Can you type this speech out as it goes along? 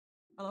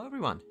Hello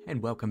everyone,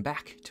 and welcome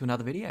back to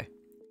another video.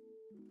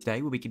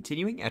 Today we'll be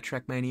continuing our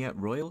Trackmania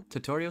Royal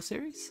tutorial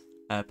series.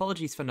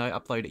 Apologies for no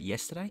upload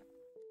yesterday.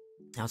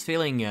 I was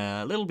feeling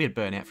a little bit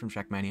burnt out from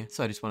Trackmania,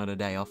 so I just wanted a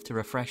day off to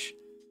refresh.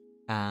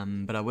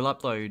 But I will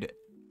upload...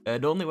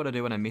 normally what I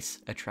do when I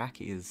miss a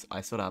track is I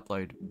sort of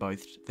upload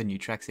both the new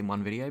tracks in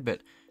one video,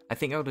 but I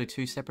think I'll do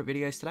two separate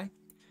videos today.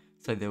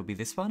 So there'll be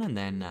this one, and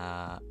then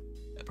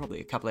probably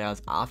a couple of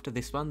hours after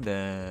this one,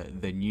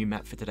 the new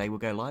map for today will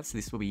go live. So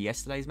this will be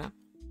yesterday's map.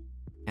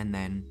 And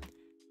then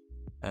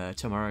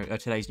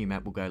today's new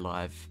map will go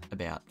live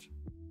about,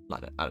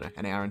 like, I don't know,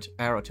 an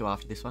hour or two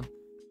after this one.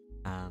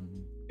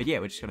 But yeah,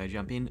 we're just going to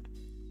jump in.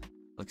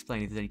 I'll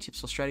explain if there's any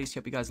tips or strategies to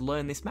help you guys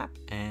learn this map,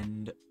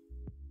 and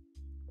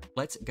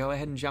let's go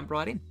ahead and jump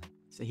right in.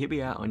 So here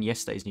we are on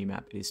yesterday's new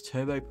map. It is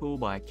Turbo Pool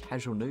by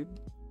Casual Noob.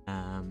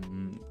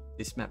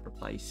 This map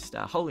replaced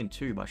Hole in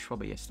 2 by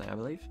Schwabber yesterday, I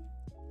believe.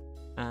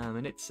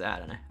 And it's, I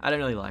don't know, I don't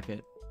really like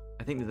it.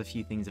 I think there's a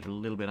few things that are a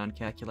little bit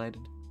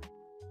uncalculated.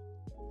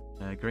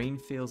 Green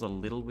feels a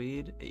little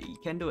weird. You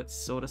can do it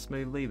sort of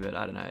smoothly, but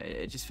I don't know,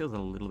 it just feels a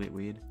little bit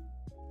weird.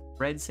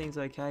 Red seems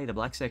okay. The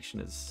black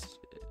section is,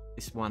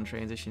 this one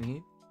transition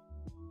here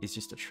is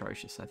just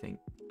atrocious, I think.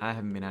 I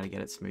haven't been able to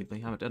get it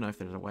smoothly. I don't know if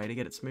there's a way to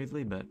get it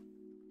smoothly, but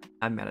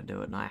I haven't been able to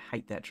do it, and I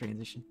hate that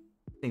transition.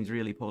 Seems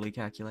really poorly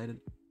calculated.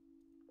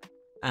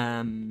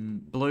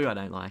 Blue I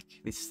don't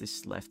like.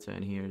 This left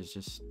turn here is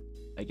just,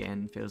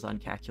 again, feels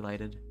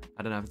uncalculated.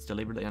 I don't know if it's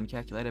deliberately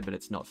uncalculated, but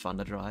it's not fun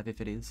to drive if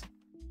it is.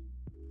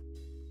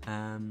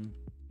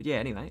 But yeah,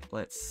 anyway,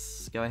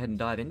 let's go ahead and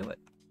dive into it.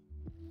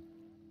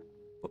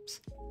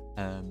 Whoops.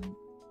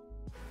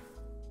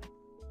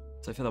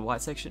 So for the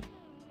white section,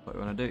 what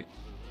we want to do,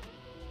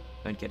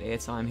 don't get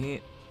airtime here,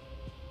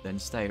 then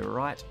stay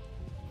right,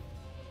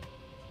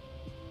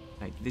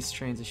 make this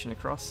transition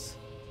across,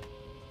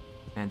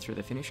 and through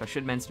the finish. I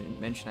should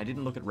mention I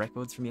didn't look at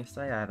records from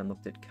yesterday. I haven't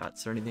looked at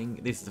cuts or anything.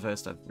 This is the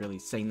first I've really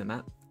seen the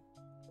map.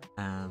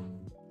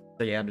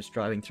 So yeah, I'm just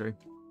driving through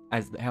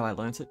as how I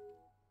learnt it,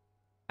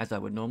 as I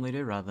would normally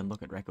do, rather than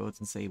look at records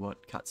and see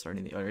what cuts or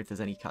anything, or if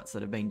there's any cuts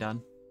that have been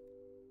done.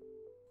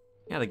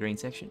 Now the green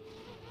section.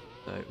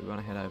 So we want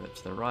to head over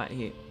to the right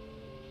here.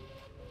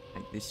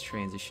 Make this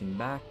transition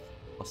back.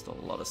 Lost a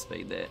lot of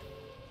speed there.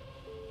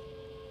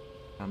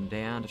 Come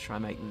down to try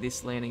and make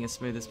this landing as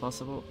smooth as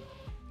possible.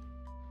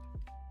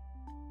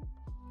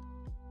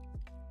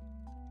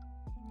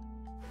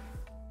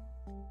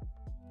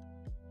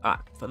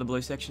 Alright, for the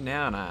blue section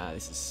now, and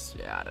this is,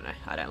 yeah, I don't know,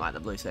 I don't like the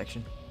blue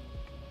section.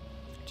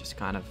 Just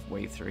kind of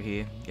weave through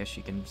here. Guess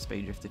you can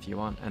speed drift if you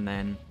want, and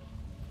then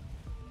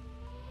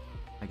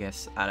I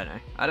guess, I don't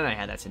know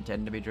how that's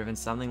intended to be driven.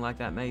 Something like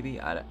that, maybe.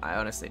 I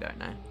honestly don't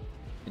know.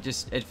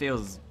 It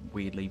feels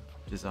weirdly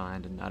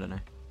designed, and I don't know.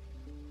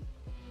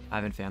 I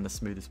haven't found the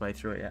smoothest way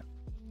through it yet.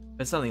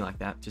 But something like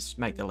that. Just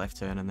make the left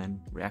turn and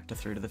then reactor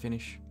through to the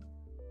finish.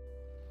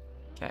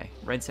 Okay,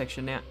 red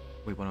section now.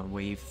 We want to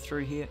weave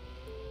through here.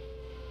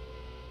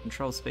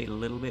 Control speed a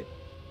little bit.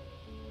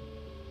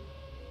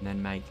 And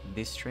then make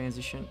this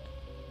transition.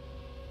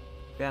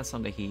 Bounce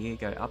onto here,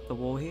 go up the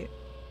wall here.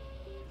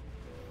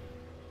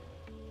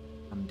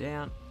 Come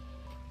down.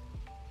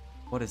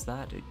 What is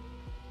that, dude?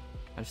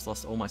 I just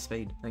lost all my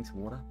speed. Thanks,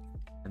 water.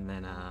 And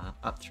then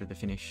up through the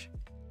finish.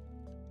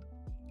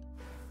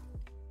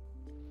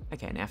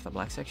 Okay, now for the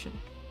black section.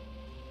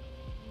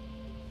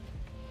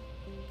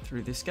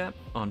 Through this gap,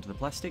 onto the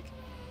plastic.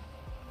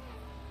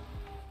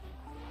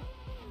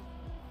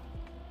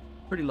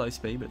 Pretty low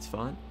speed, but it's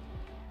fine.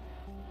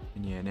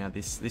 And yeah, now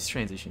this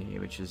transition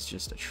here, which is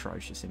just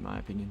atrocious in my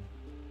opinion.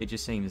 It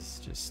just seems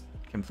just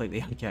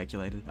completely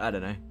uncalculated. I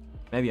don't know.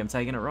 Maybe I'm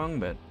taking it wrong,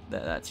 but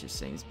that just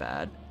seems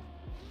bad.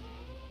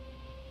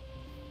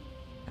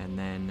 And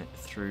then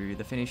through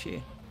the finish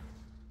here.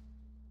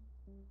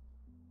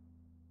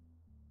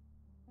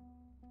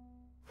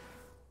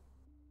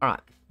 Alright,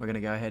 we're going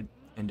to go ahead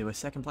and do a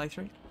second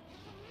playthrough.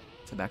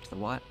 So back to the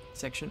white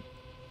section.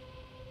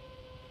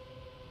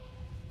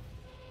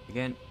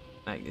 Again,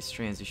 make this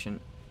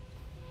transition.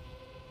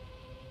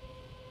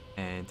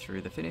 And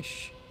through the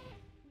finish.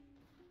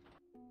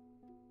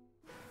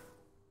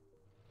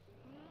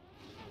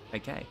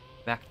 Okay,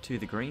 back to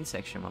the green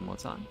section one more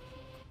time.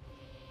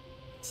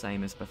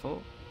 Same as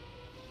before.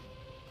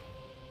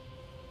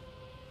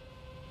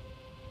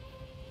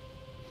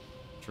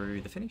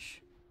 Through the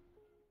finish.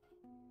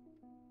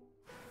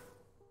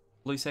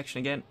 Blue section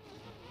again.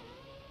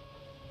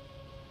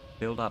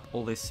 Build up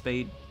all this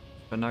speed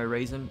for no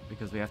reason,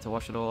 because we have to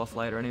wash it all off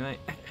later anyway.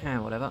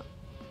 Whatever.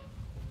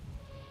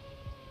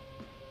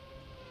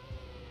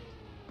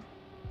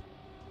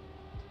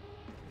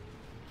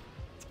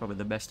 It's probably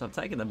the best I've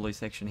taken the blue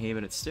section here,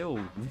 but it's still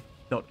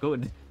not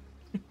good.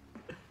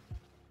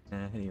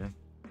 Anyway.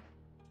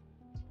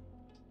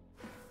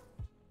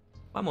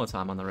 One more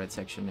time on the red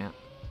section now.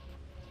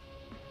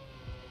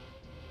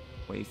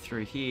 Weave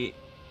through here.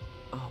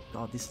 Oh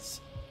god, this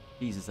is...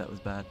 Jesus, that was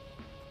bad.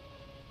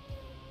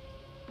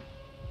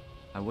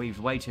 I weaved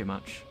way too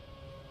much.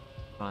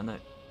 Fine though.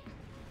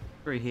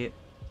 Through here.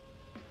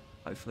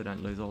 Hopefully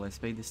don't lose all their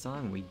speed this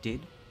time. We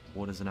did.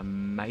 Water's an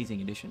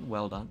amazing addition.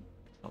 Well done.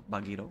 Not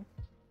buggy at all.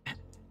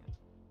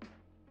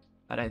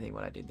 I don't think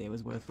what I did there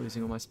was worth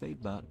losing all my speed,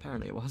 but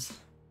apparently it was.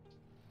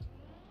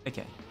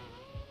 Okay.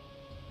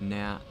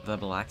 Now, the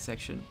black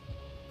section.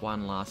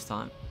 One last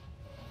time.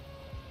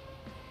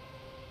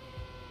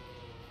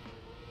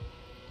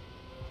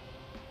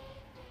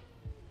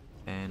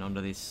 And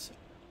onto this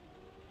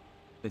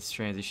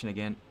transition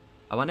again.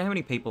 I wonder how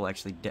many people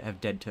actually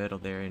have dead turtle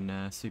there in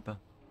Super.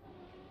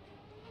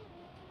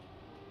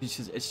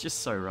 It's just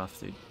so rough,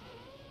 dude.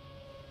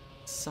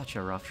 Such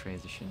a rough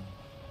transition.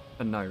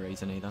 For no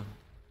reason either.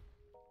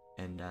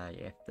 And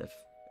yeah, the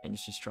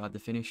engine just tried to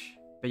finish.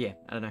 But yeah,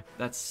 I don't know.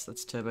 That's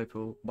Turbo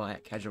Pool by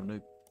Casual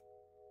Noob.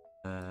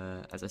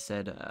 As I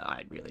said,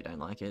 I really don't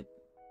like it.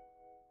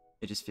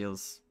 It just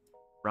feels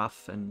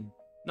rough and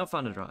not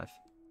fun to drive.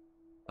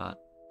 But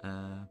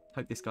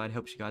hope this guide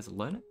helps you guys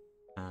learn it.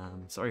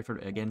 Sorry for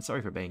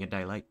being a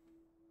day late.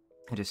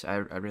 I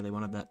really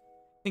wanted that.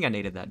 I think I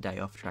needed that day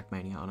off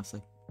Trackmania,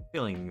 honestly.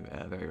 Feeling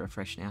very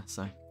refreshed now,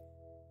 so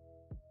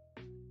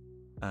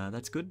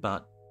that's good.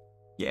 But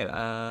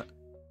yeah,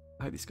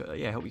 hope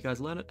you guys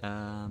learn it.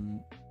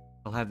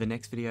 I'll have the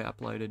next video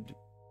uploaded.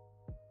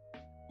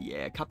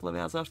 Yeah, a couple of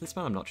hours after this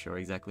one. I'm not sure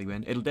exactly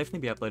when. It'll definitely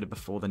be uploaded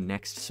before the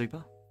next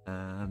Super.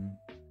 So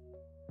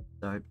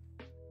yeah,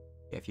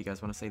 if you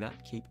guys want to see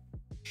that, keep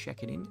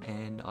checking in,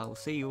 and I will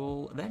see you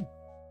all then.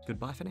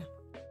 Goodbye for now.